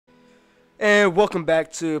And welcome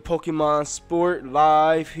back to Pokemon Sport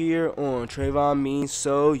live here on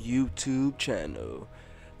TrayvonMeansSo YouTube channel.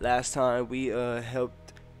 Last time we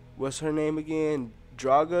helped, what's her name again?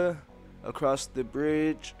 Draga across the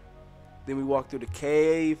bridge. Then we walked through the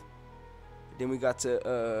cave. Then we got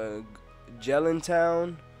to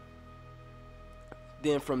Jellentown.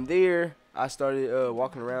 Then from there, I started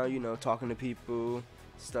walking around, you know, talking to people,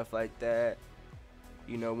 stuff like that.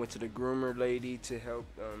 You know, went to the groomer lady to help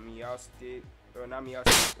Meowstic, or not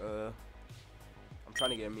Meowstic, I'm trying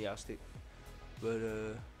to get a Meowstic, but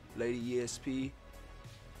Lady ESP,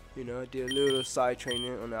 you know, I did a little side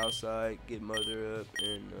training on the outside, get Mother up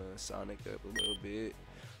and Sonic up a little bit.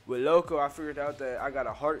 With Loco, I figured out that I got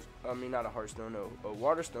a a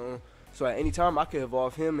Water Stone, so at any time I could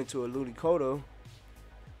evolve him into a Ludicolo,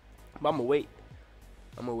 but I'm gonna wait,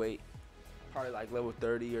 probably like level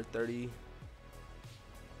 30 or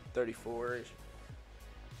 34ish.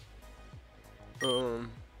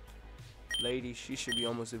 Lady, she should be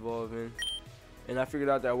almost evolving. And I figured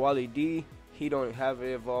out that Wally D, he don't have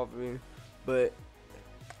it evolving, but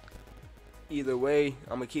either way,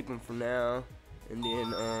 I'm gonna keep him for now. And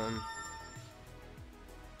then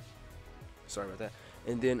sorry about that.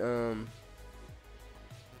 And then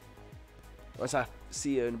once I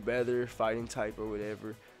see a better fighting type or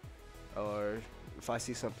whatever, or if I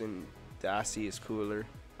see something that I see is cooler,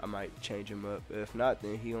 I might change him up. If not,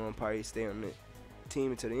 then he gonna probably stay on the team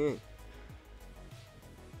until the end.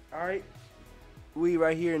 Alright. We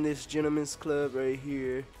right here in this gentleman's club right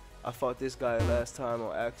here. I fought this guy last time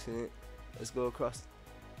on accident. Let's go across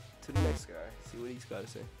to the next guy. See what he's got to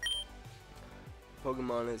say.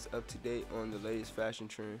 Pokemon is up to date on the latest fashion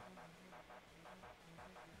trend.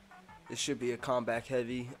 This should be a combat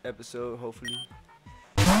heavy episode, hopefully.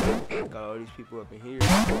 Got all these people up in here.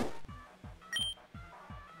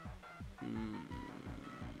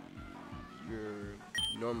 You're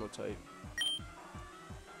normal type.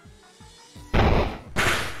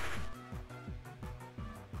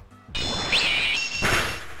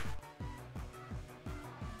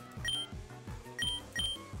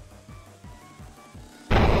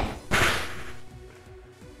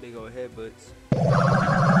 Big old headbutts.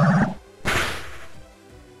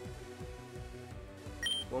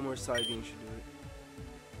 One more side beam should do it.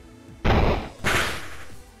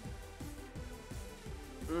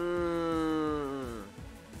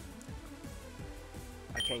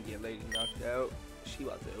 I can't get Lady knocked out. She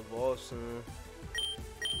about to evolve soon.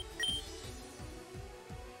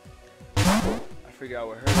 I figured out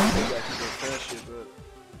with her, we gotta keep her friendship up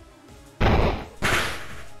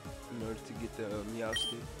in order to get the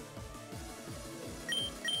Meowstic.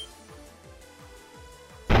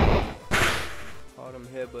 All them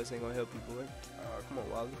headbutts ain't gonna help you, boy. Come on,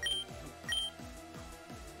 Wally.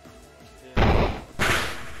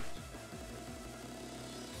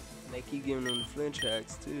 They keep giving them the flinch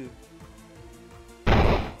hacks too.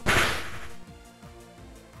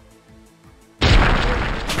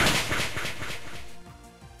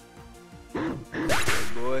 Good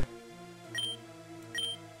boy.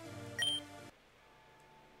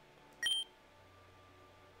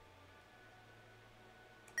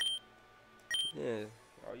 Yeah,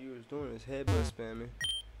 all you was doing is headbutt spamming.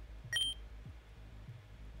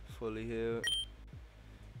 Fully healed.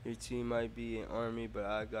 Your team might be an army, but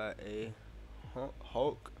I got a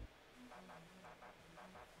Hulk.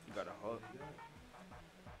 You got a Hulk?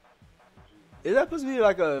 Is that supposed to be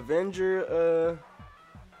like an Avenger?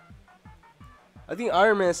 I think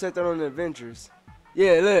Iron Man said that on the Avengers.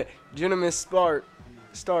 Yeah, look, Gentleman Stark.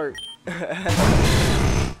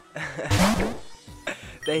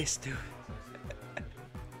 They stupid.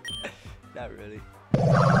 Not really.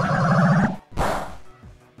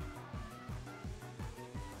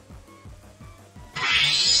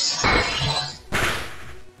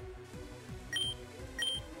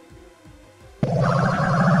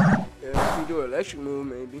 Do an electric move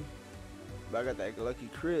maybe, but I got that lucky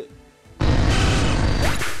crit,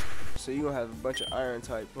 so you gonna have a bunch of iron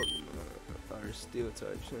type Pokemon or steel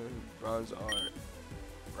types. Bronze art.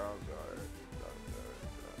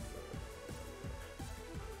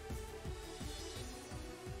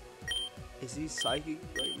 Is he psychic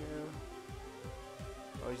right now,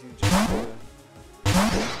 or is he just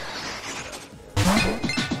I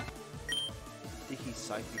think he's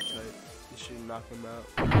psychic type. This should knock him out.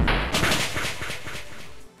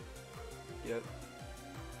 Yep.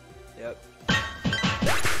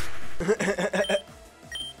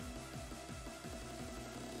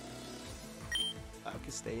 I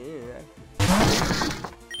can stay in,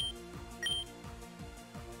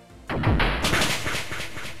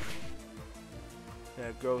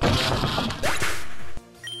 That growth.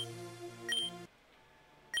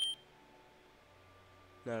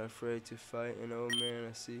 Not afraid to fight an old man,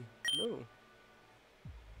 I see. No.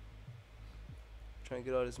 Trying to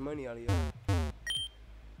get all this money out of y'all.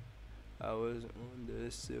 I was on the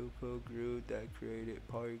Silk Road that created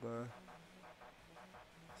Porygon.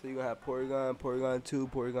 So you gonna have Porygon, Porygon 2,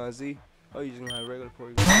 Porygon Z? Oh, you just gonna have regular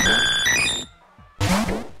Porygon?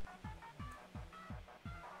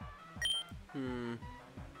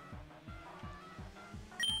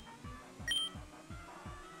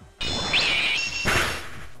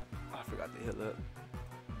 I forgot to heal up.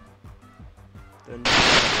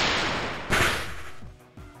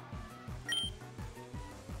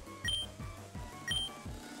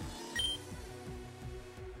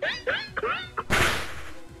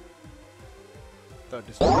 Thought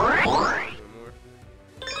this was a little more.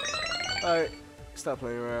 Alright, stop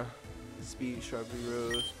playing around. Speed, Sharply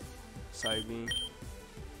Rose, Side Beam,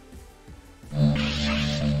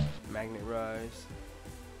 Magnet Rise.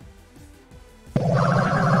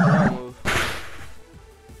 Ground move.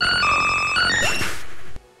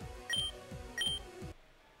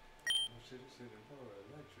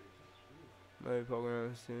 My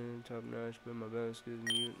Pokemon is top notch, but my balance skills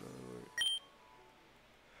mute.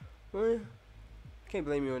 Well, can't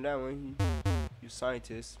blame you on that one. You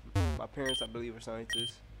scientists. My parents, I believe, are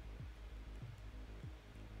scientists.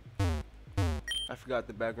 I forgot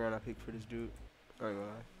the background I picked for this dude. I ain't gonna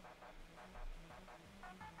lie.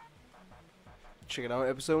 Check it out,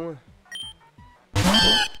 episode 1.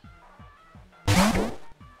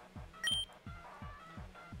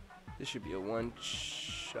 This should be a one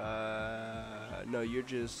shot. No, you're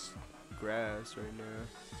just grass right now.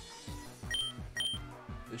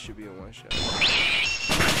 This should be a one shot.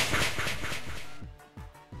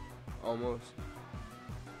 Almost.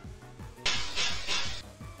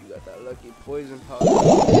 You got that lucky poison powder.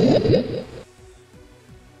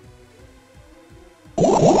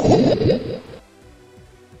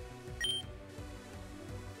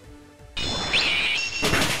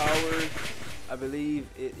 Power, I believe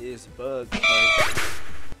it is bug type.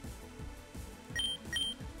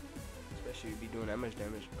 Especially if you be doing that much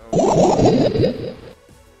damage. A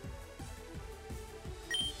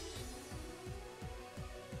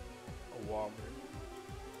Walmart.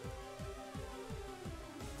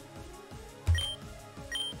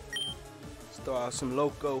 Let's throw out some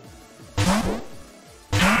loco.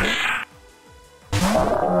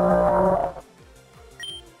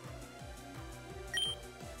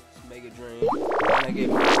 Mega Drain. And I gave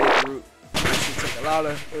him a big root. This should take a lot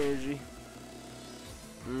of energy.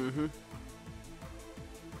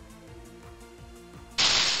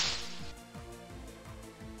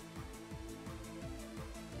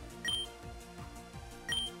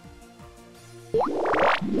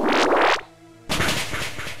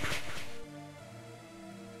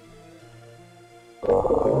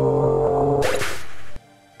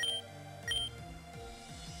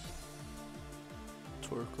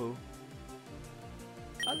 Torco.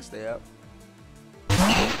 I can stay out.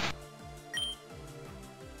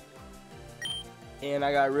 And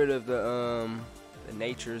I got rid of the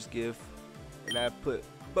nature's gift, and I put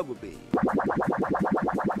Bumblebee.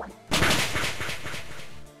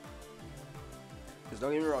 Cause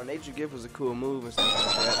don't get me wrong, nature gift was a cool move and stuff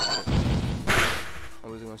like that. I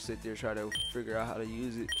wasn't gonna sit there and try to figure out how to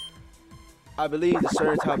use it. I believe the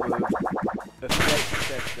certain type of effect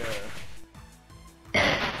that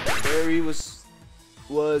the berry was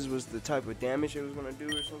the type of damage it was gonna do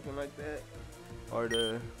or something like that, or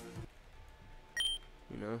the,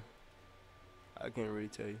 you know, I can't really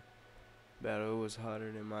tell you. Battle was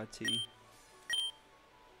hotter than my tea.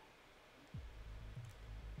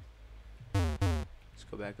 Let's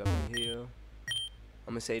go back up and heal.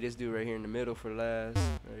 I'm gonna say this dude right here in the middle for last,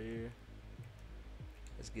 right here.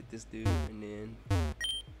 Let's get this dude, and then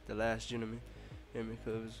the last gentleman. Him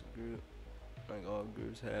Cubs group, like all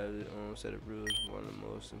groups, have their own set of rules. One of the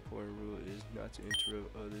most important rules is not to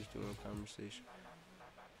interrupt others during conversation.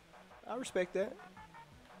 I respect that.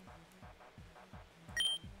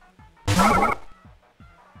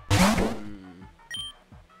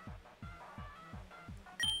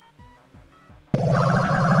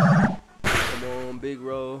 Come on, big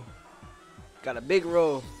roll. Got a big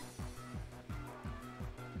roll.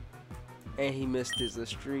 And he missed his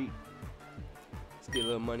street. Let's get a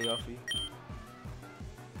little money off you.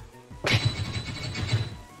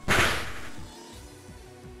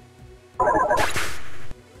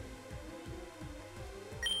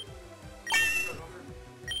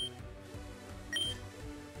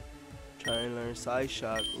 Try and learn side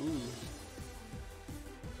shock. Ooh.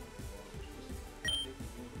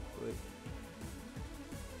 Wait.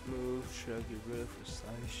 Move, should I get rid of for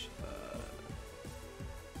side shock?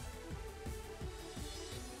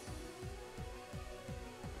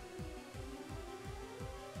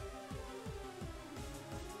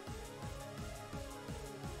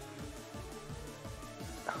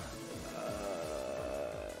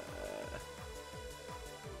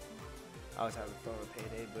 I was having fun with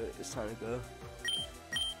Payday, but it's time to go.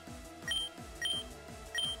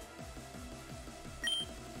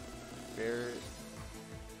 Barrett.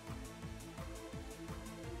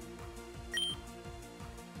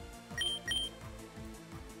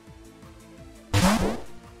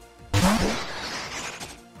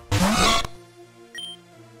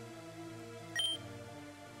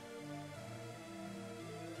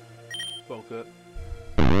 Woke up.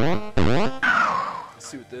 Let's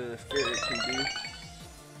see what the ferret can do.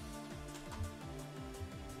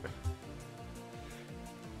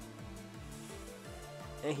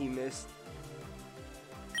 And he missed.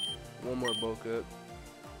 One more bulk up.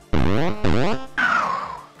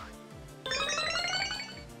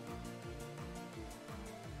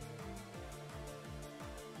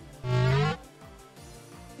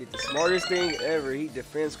 Did the smartest thing ever. He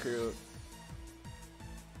defense curled.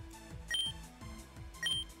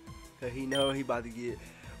 Cause he know he about to get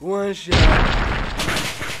one shot.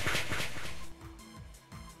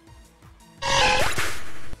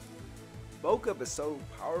 Bulk up is so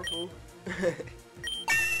powerful.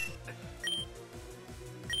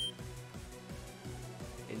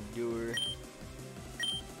 Endure.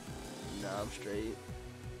 Nah, I'm straight.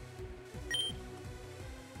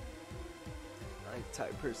 I ain't the type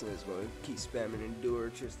of person that's gonna keep spamming endure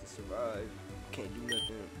just to survive. Can't do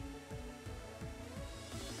nothing.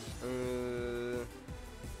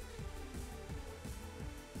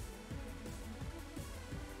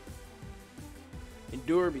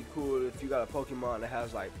 Endure be cool if you got a Pokemon that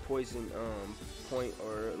has like poison point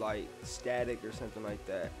or like static or something like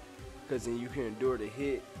that, because then you can endure the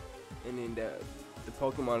hit, and then the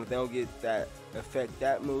Pokemon, if they don't get that affect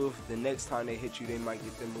that move, the next time they hit you they might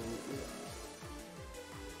get the move.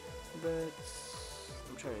 But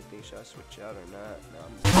I'm trying to think, should I switch out or not? No,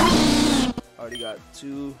 I'm already got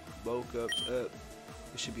 2 bulk ups up.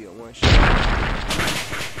 It should be a one shot.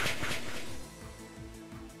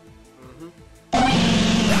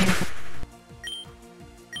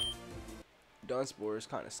 Dunspoor is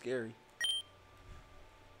kind of scary.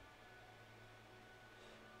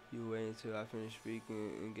 You wait until I finish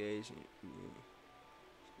speaking. Engage me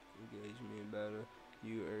in battle.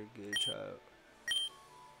 You are a good child.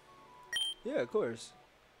 Yeah, of course.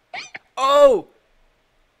 Oh!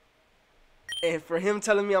 And for him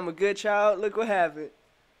telling me I'm a good child, look what happened.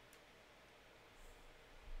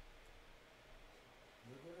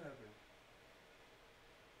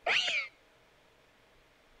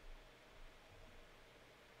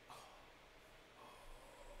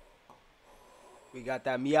 We got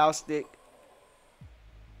that meow stick.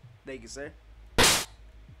 Thank you, sir.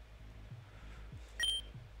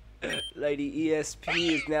 Lady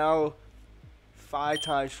ESP is now 5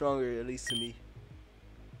 times stronger, at least to me.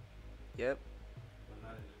 Yep.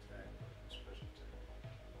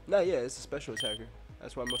 No, yeah, it's a special attacker.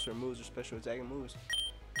 That's why most of her moves are special attacking moves.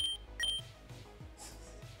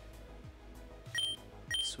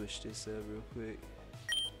 Switch this up real quick.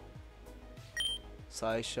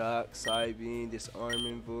 Side shock, side beam,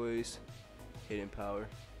 disarming voice, hidden power.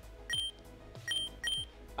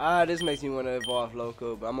 This makes me want to evolve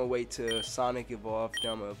Loco, but I'm gonna wait till Sonic evolve,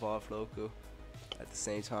 then I'm gonna evolve Loco at the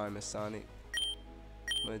same time as Sonic.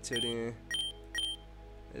 But until then,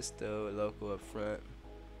 let's throw Loco up front.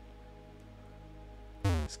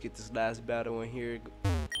 Let's get this last battle in here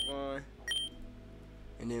on,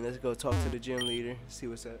 and then let's go talk to the gym leader, see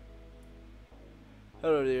what's up.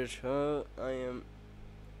 Hello there, Chuck. I am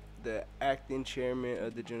the acting chairman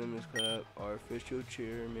of the Gentlemen's Club. Our official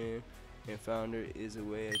chairman and founder is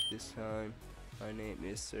away at this time. My name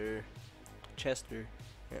is Sir Chester,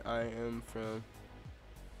 and I am from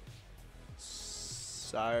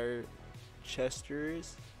Sire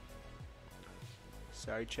Chester's.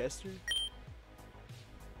 Sorry, Chester.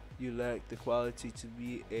 You lack the quality to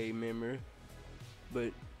be a member,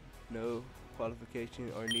 but no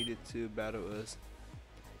qualification are needed to battle us.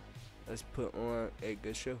 Let's put on a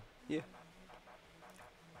good show. Yeah.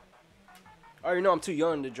 I already know I'm too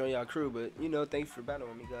young to join y'all crew, but you know, thank you for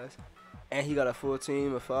battling me, guys. And he got a full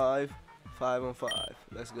team of 5 on 5.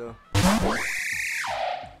 Let's go. Ooh.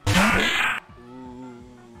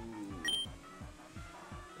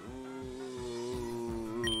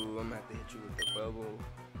 Ooh. I'm gonna have to hit you with the bubble.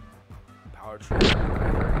 Power trip.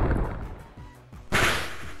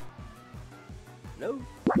 No,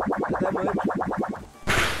 not that much.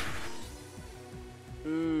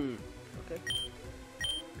 Okay.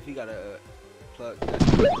 If you got a plug,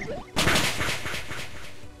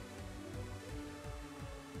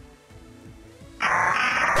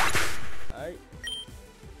 alright.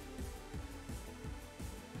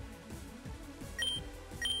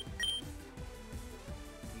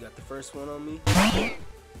 You got Got the first one on me.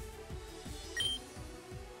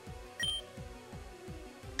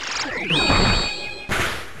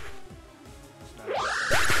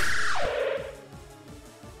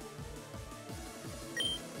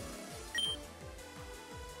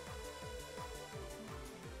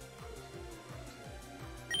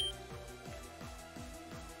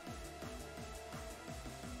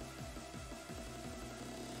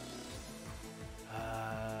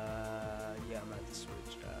 Yeah, I'm about to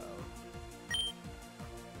switch out.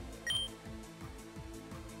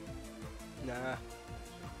 Nah.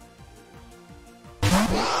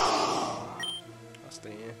 I'll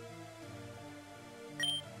stay in.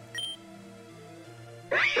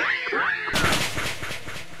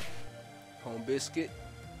 Home biscuit.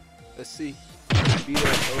 Let's see. Beat up.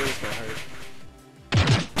 Oh, it's gonna hurt.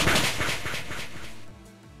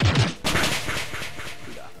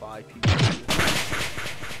 We got 5 people.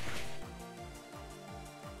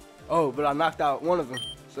 Oh, but I knocked out one of them,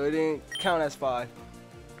 so it didn't count as 5.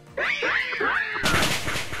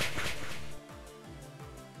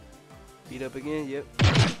 Beat up again, yep.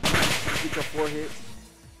 Get your 4 hits.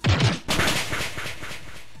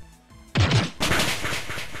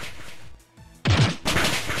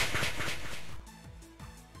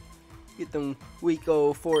 Get them weak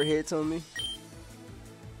old 4 hits on me.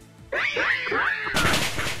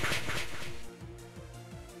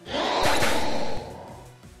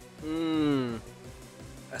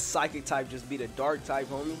 A psychic type just beat a dark type,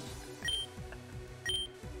 homie.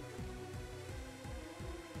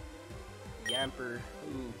 Yamper.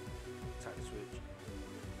 Ooh. Time to switch.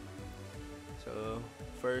 So,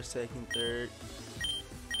 first, second, third.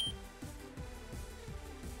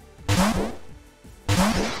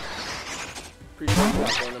 Pretty sure he's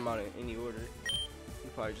not throwing them out in any order.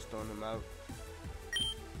 He's probably just throwing them out.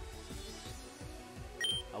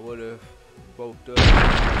 I would have bulked up.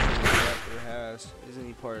 It has. Isn't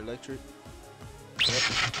he part electric? Yep.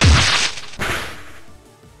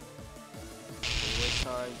 Waste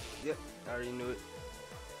time. Yep, I already knew it.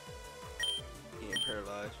 Getting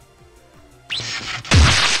paralyzed.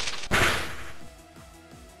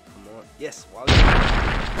 Come on. Yes, Wally.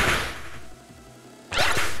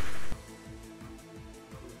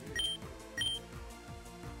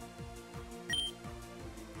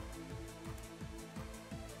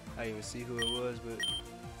 I didn't even see who it was, but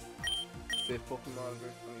 5th Pokemon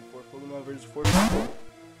versus, 4th Pokemon versus 4th Pokemon.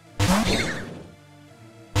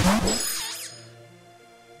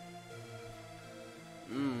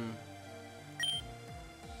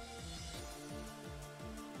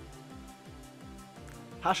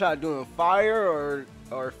 How should I do him? Fire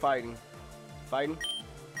or fighting? Fighting?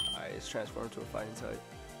 Alright, it's transformed to a fighting type.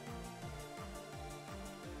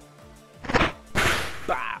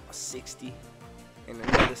 Bow! 60. And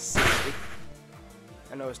another 60.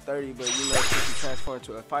 I know it's 30, but you know if you transform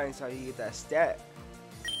to a fighting type, you get that stat.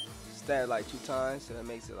 Stat like 2 times, so that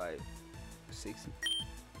makes it like 60.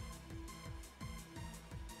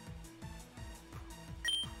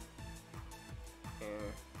 And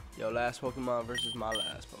your last Pokemon versus my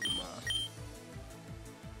last Pokemon.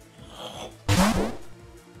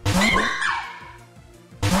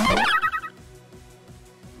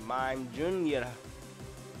 Mime Junior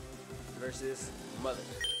versus Mother.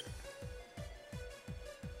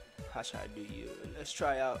 How should I do you? Let's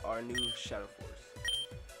try out our new Shadow Force.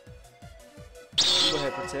 Go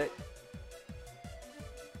ahead, protect.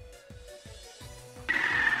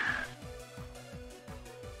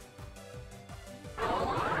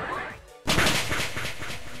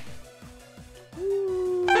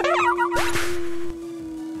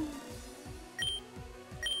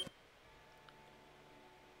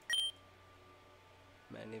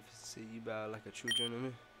 Magnificent, you bow like a true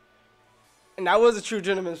gentleman. And that was a true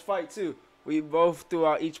gentleman's fight too. We both threw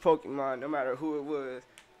out each Pokemon, no matter who it was.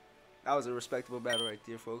 That was a respectable battle right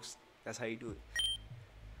there, folks. That's how you do it.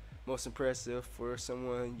 Most impressive for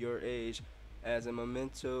someone your age. As a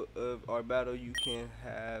memento of our battle, you can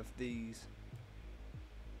have these.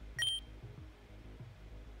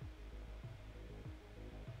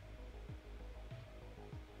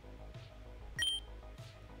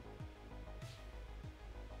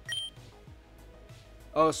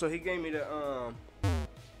 Oh, so he gave me the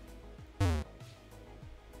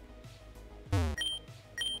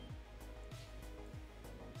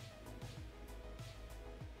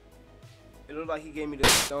it looked like he gave me the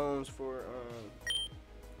stones for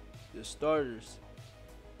the starters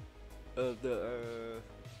of the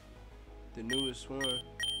newest one.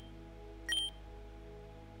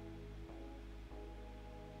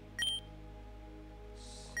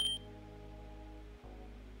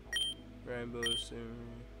 Rainbow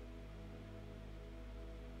Simmering.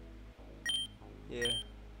 Yeah.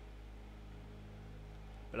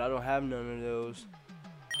 But I don't have none of those.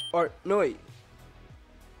 Or, no wait.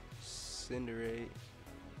 Cinderate.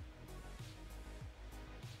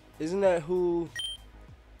 Isn't that who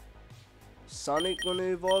Sonic gonna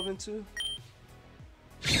evolve into?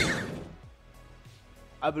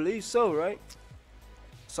 I believe so, right?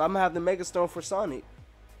 So I'm gonna have the Mega Stone for Sonic.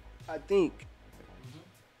 I think.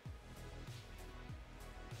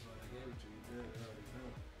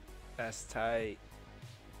 That's tight.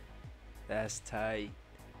 That's tight.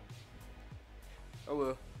 Oh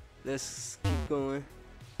well. Let's keep going.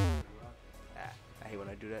 I hate when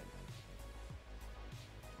I do that.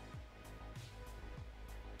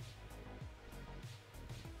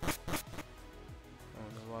 I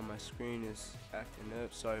don't know why my screen is acting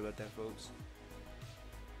up. Sorry about that, folks.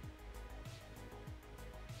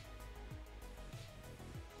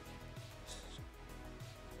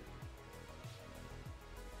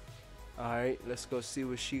 Alright, let's go see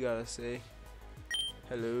what she gotta say.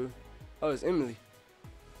 Hello. Oh, it's Emily.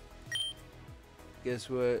 Guess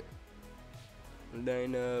what?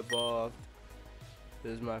 Lena evolved.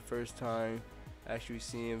 This is my first time actually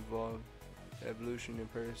seeing evolution in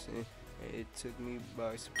person, and it took me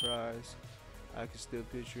by surprise. I can still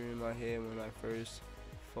picture in my head when I first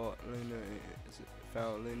found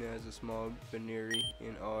Lena as a small Baneri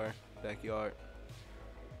in our backyard.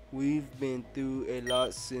 We've been through a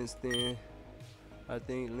lot since then. I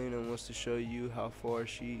think Lena wants to show you how far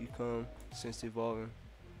she come since evolving.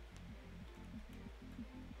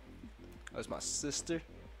 That's my sister.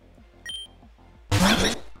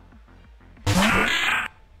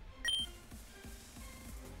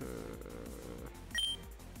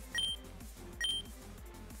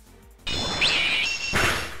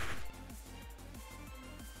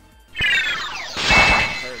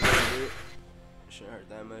 Shouldn't hurt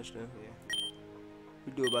that much though. Yeah.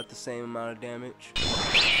 We do about the same amount of damage.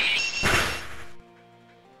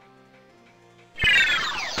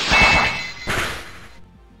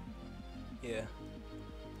 Yeah.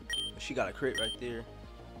 She got a crit right there.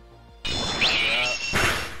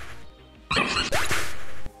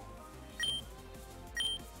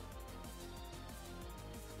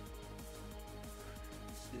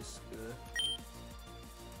 This is good.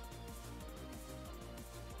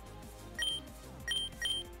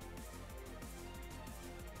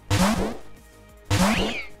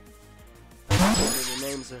 The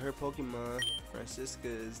names of her Pokemon. Francisca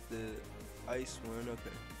is the ice one.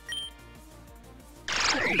 Okay.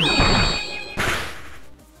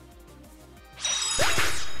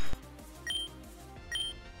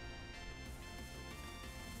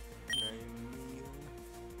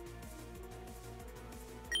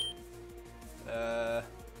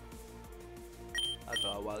 I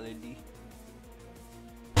thought Walidi.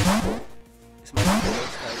 It's my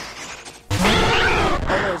first type.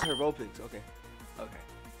 Oh no, it's her Vulpix. Okay. Okay.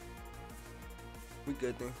 We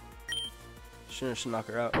good then. Should knock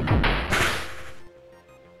her out.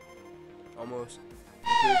 Almost.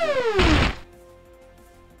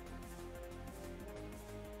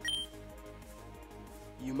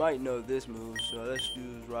 You might know this move, so let's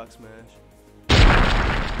use Rock Smash.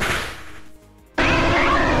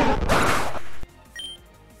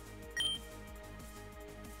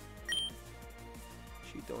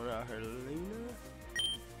 She throwing out her Lena.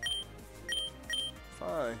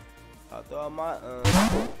 Fine. I'll throw out my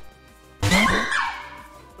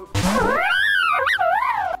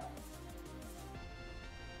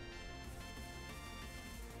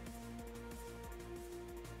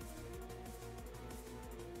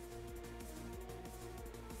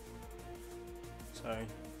Sorry.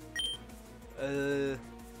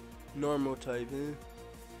 Normal type, huh?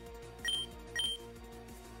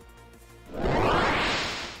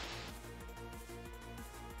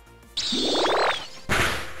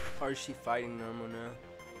 Or is she fighting normal now?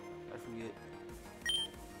 I forget.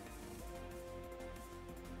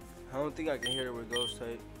 I don't think I can hit her with ghost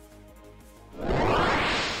type.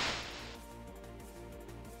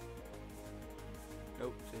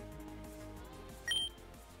 Nope. See.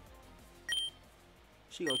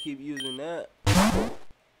 She gonna keep using that.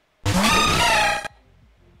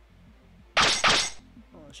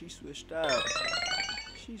 Oh, she switched out.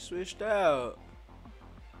 She switched out.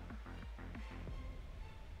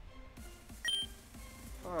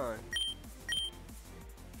 Fine.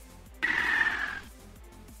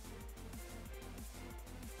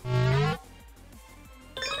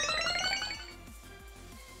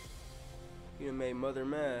 You done made mother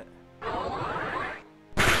mad.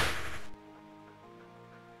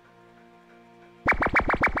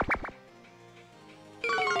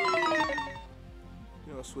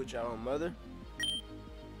 You don't switch out on mother.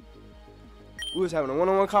 We was having a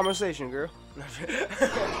one-on-one conversation, girl. You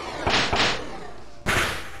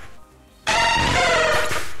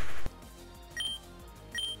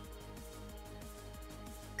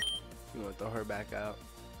want to throw her back out?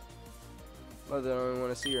 Mother don't even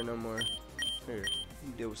want to see her no more. Here,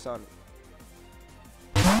 you deal with Sonic.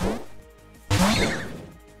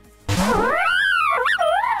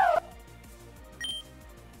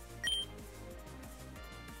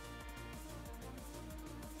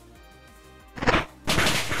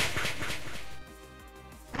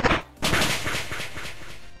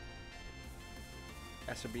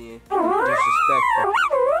 That's her being disrespectful.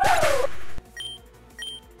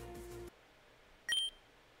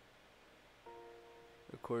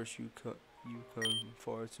 Of course, you come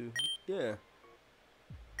far too. Yeah.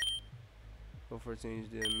 Both 14s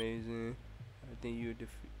did amazing. I think you're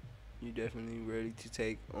definitely ready to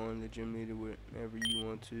take on the gym leader whenever you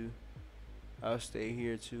want to. I'll stay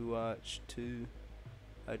here to watch too.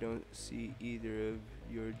 I didn't see either of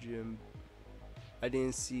your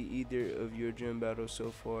gym battles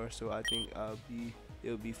so far, so I think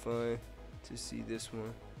it'll be fun to see this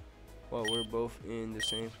one while we're both in the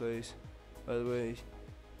same place. By the way,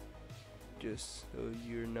 just so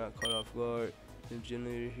you're not caught off guard, the gym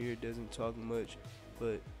leader here doesn't talk much,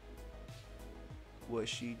 but what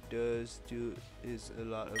she does do is a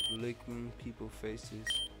lot of licking people's faces.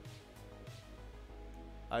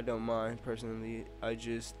 I don't mind personally, I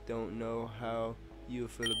just don't know how you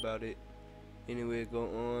feel about it. Anyway, go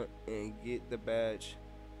on and get the badge.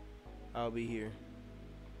 I'll be here.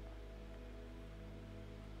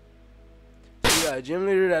 So you got a gym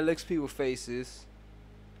leader that licks people's faces.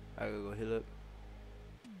 I gotta go heal up.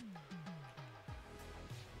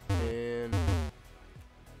 And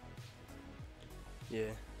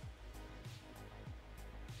yeah.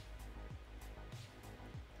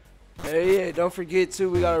 Hey, yeah, don't forget too,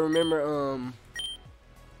 we gotta remember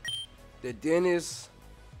the dentist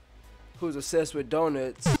who's obsessed with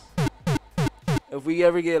donuts. If we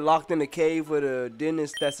ever get locked in a cave with a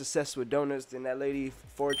dentist that's obsessed with donuts, then that lady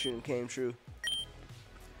fortune came true.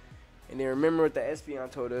 And then remember what the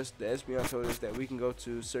Espion told us. The Espion told us that we can go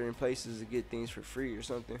to certain places to get things for free or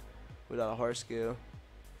something without a heart scale.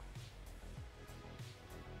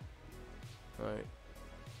 Alright.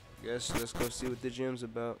 Guess let's go see what the gym's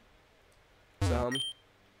about. So, homie,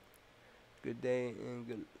 good day and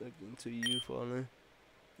good looking to you, Fallen.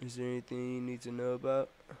 Is there anything you need to know about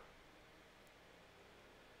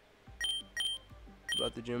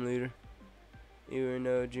the gym leader? Even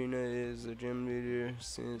though Gina is a gym leader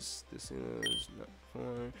since the scene was not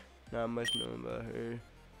formed, not much known about her.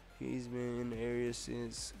 He's been in the area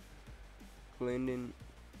since Glendon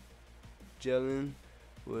Jellin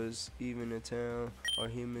was even a town. Our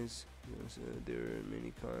humans, so there are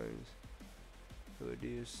many kinds of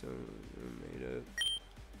ideas, some are made up.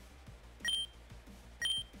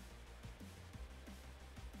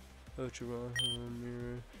 Ultron home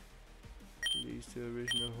mirror leads to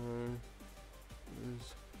original home.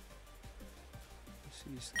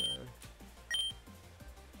 Sea sky.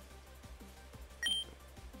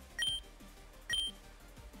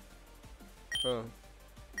 Oh.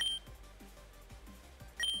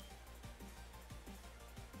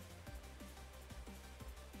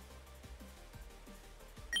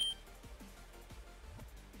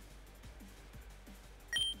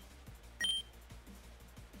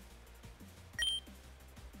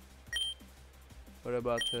 What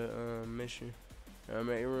about the mission? I'm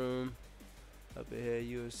at your room. Up ahead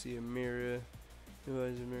you will see a mirror. It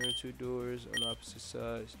has a mirror, 2 doors on opposite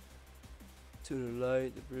sides. To the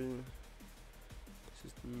light, the prison. This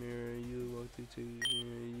is the mirror you walk through to the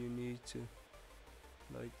mirror. You need to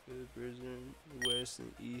light the prison west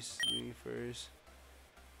and east me first.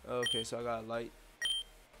 Okay, so I got a light.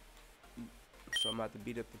 So I'm about to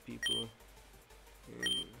beat up the people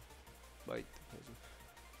and light the prison.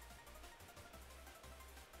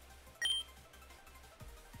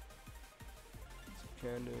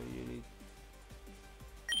 Kinda, you need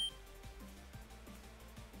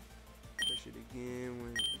push it again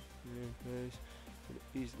when you're in place. For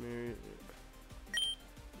the east mirror,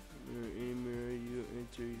 any mirror you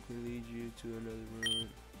enter you can lead you to another room.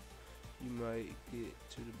 You might get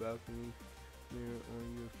to the balcony mirror on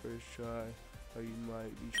your first try, or you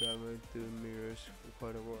might be traveling through mirrors for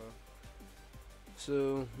quite a while.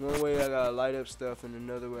 So one way I gotta light up stuff, and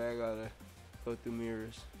another way I gotta go through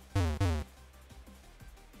mirrors.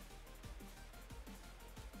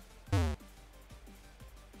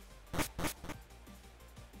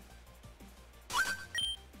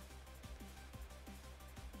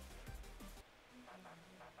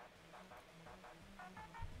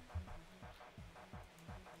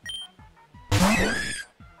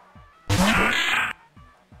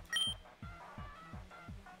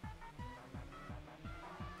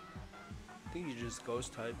 just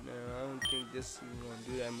ghost type now. I don't think this is gonna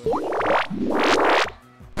do that much.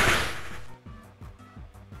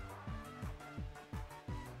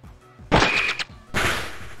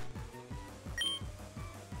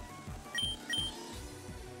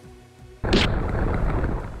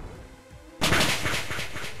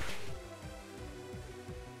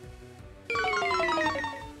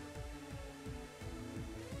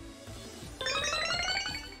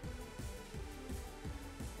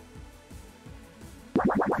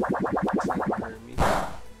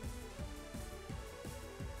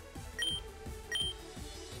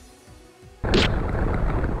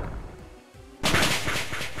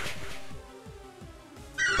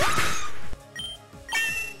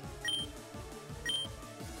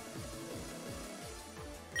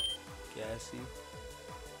 Gassy.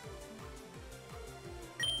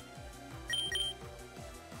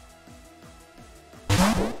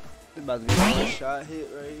 It's about to be a one shot hit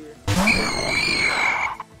right here.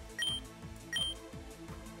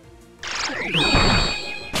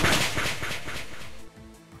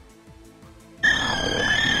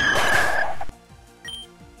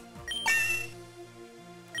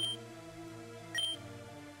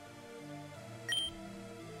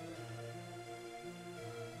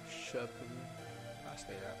 Shove him. I'll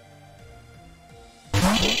stay out.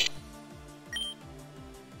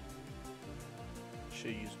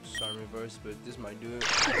 Should use Storm Reverse, but this might do it.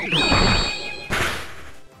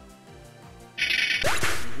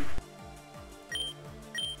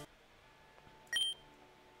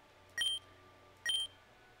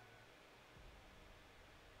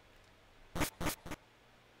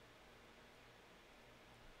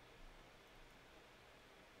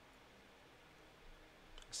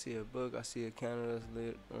 I see a book, I see a candle that's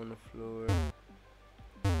lit on the floor.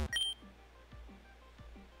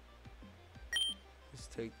 Let's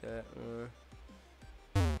take that one.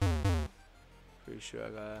 Pretty sure I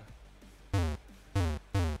got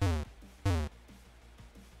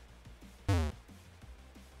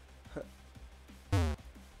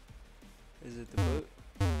Is it the book?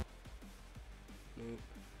 Nope.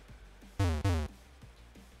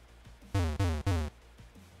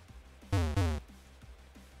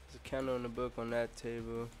 There's a candle in the book on that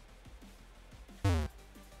table.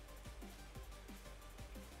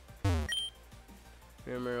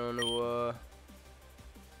 Mirror on the wall.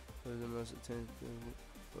 Who's the most attentive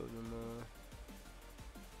of them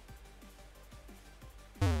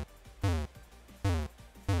all?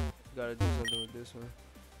 Gotta do something with this one.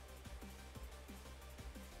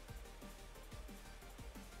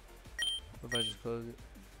 What if I just close it?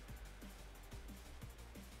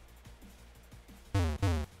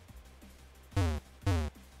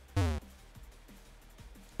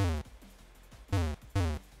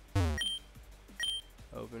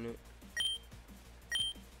 Open it.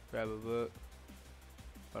 Grab a book.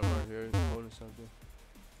 I'm right here holding something.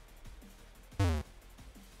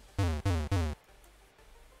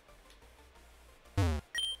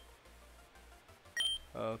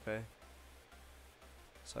 Oh, okay.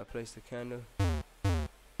 So I place the candle.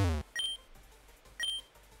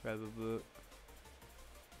 Grab a book.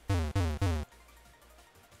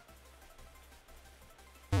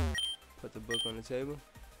 Put the book on the table.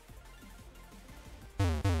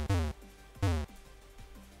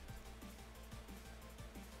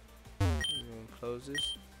 Close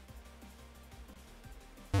this.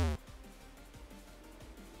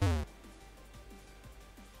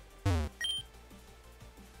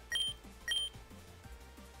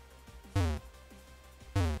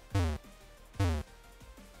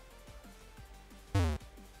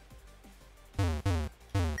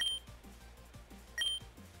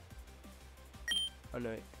 Oh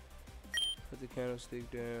no, put the candlestick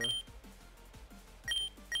down.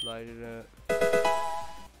 Light it up.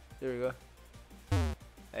 There we go.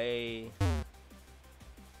 Hey.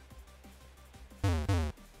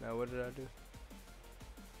 Now what did I do?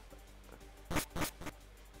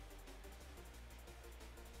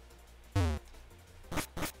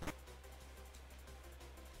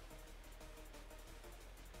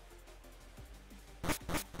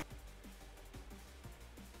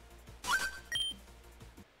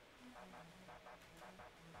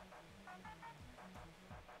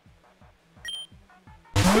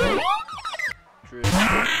 Drip.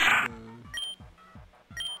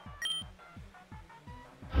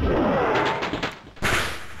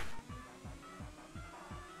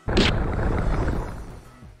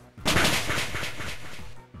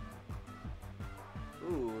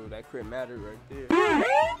 Ooh, that crit mattered right there.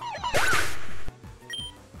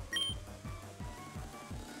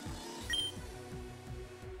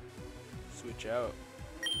 Switch out.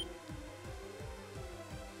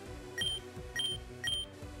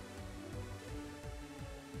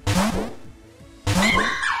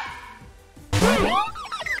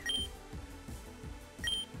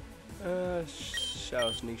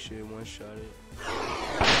 sonic shit, one shot it.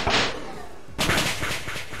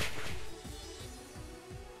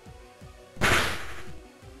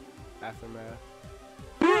 Aftermath.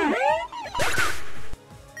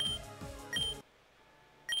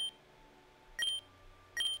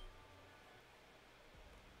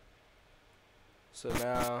 So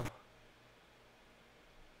now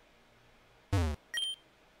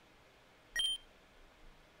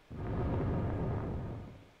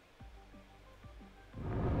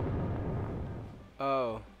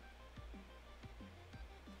oh.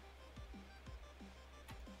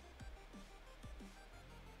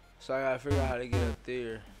 So I gotta figure out how to get up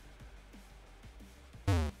there.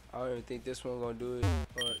 I don't even think this one gonna do it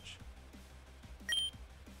much.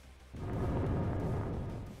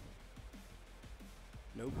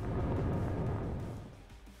 Nope.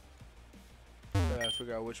 I gotta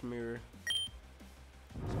figure out which mirror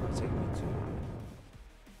it's gonna take me to.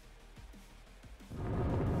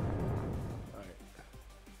 Alright.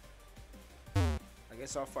 I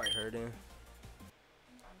guess I'll fight her then.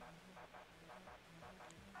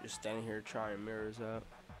 Just standing here trying mirrors out.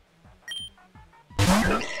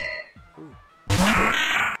 Ooh.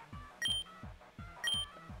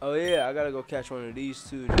 Oh yeah, I gotta go catch one of these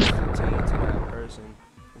two just to take it to that person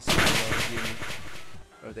and see if they want to give me,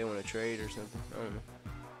 or if they want to trade or something. I don't know.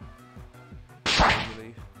 I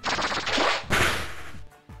believe.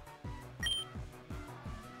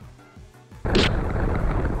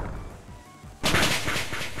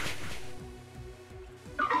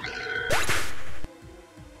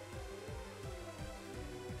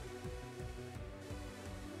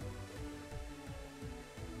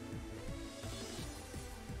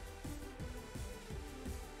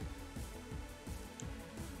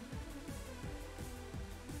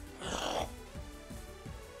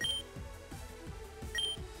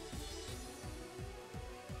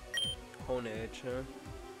 On edge, huh?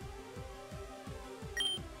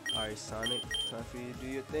 Alright, Sonic, time for you to do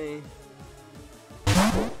your thing.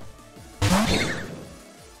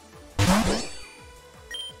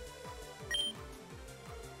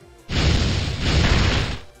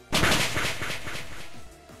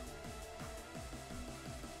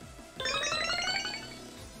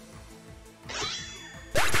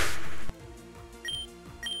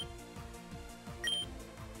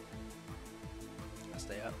 I'll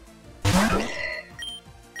stay up.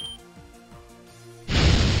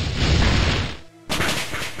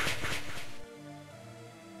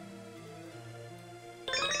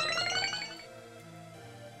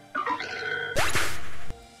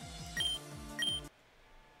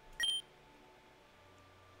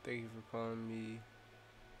 Thank you for calling me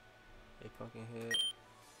a fucking head.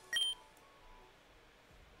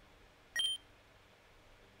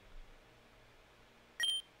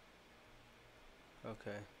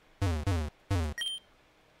 Okay.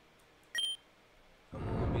 Come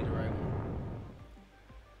on, be the right one.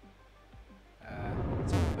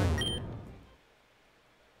 Let's go back here.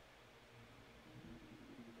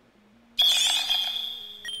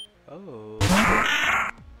 Oh.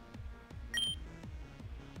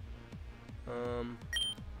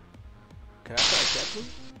 Can I try catching?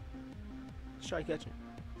 Let's try catching.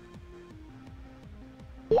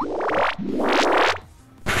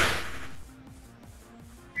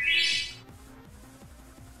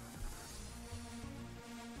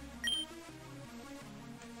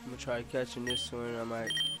 I'm gonna try catching this one. I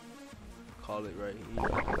might call it right here.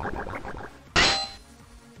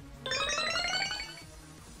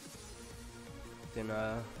 Then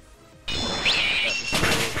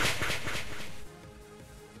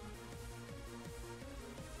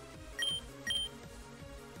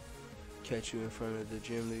catch you in front of the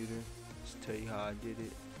gym leader. Just tell you how I did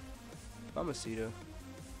it. I'ma see though.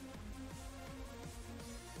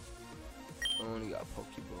 I only got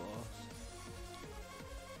Pokeballs.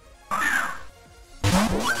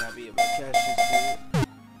 Might not be able to catch this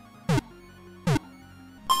dude.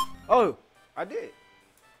 Oh, I did.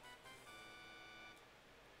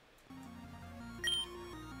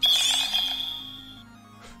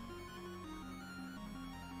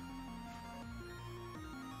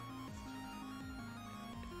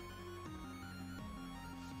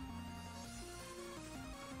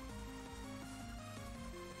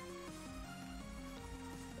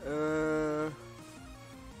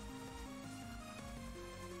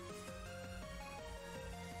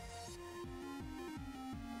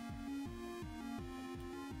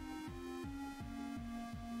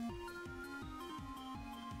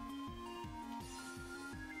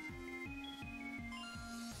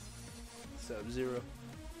 Sub-Zero.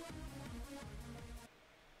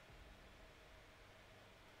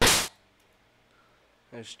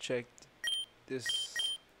 Let's check this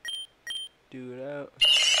Do it out.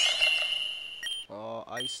 All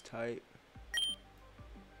ice type.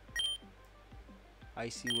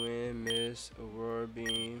 Icy wind, mist, aurora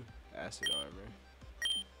beam, acid armor.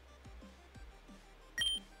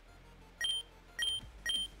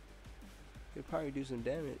 Could probably do some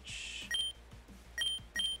damage.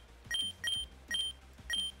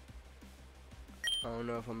 I don't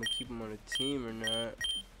know if I'm gonna keep him on the team or not,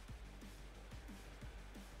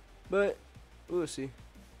 but we'll see.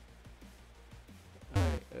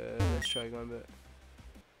 Alright, let's try going back.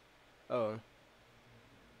 Oh.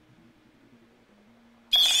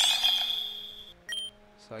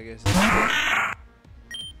 So I guess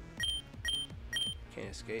can't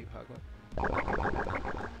escape. How come?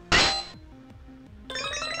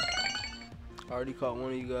 I already caught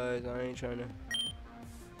one of you guys. I ain't trying to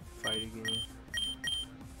fight again.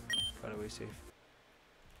 Got away safe.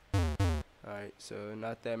 Alright, so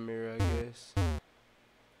not that mirror, I guess.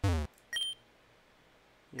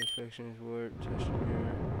 The infection is warped. Touch the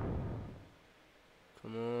mirror.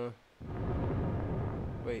 Come on.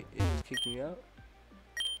 Wait, it just kicked me out?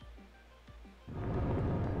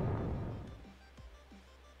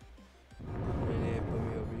 And then put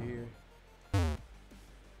me over here.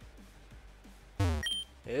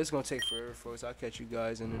 Yeah, it's gonna take forever, folks. I'll catch you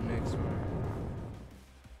guys in the next one.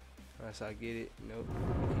 Unless I get it. Nope.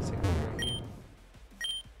 Keep taking me right here.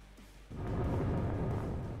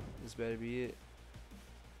 This better be it.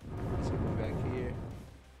 Let's go back here.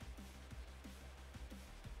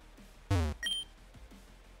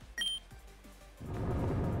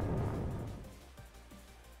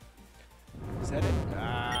 Is that it?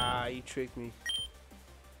 Ah, you tricked me.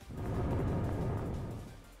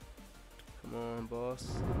 Come on, boss.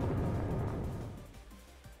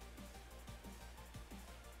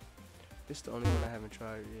 This is the only one I haven't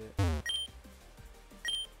tried yet.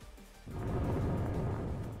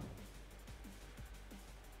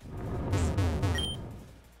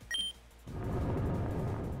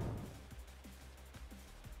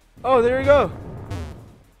 Oh, there we go.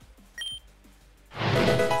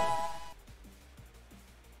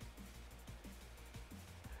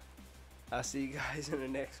 I'll see you guys in the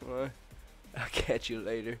next one. I'll catch you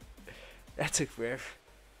later. That took forever.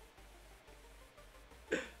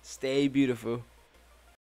 Stay beautiful.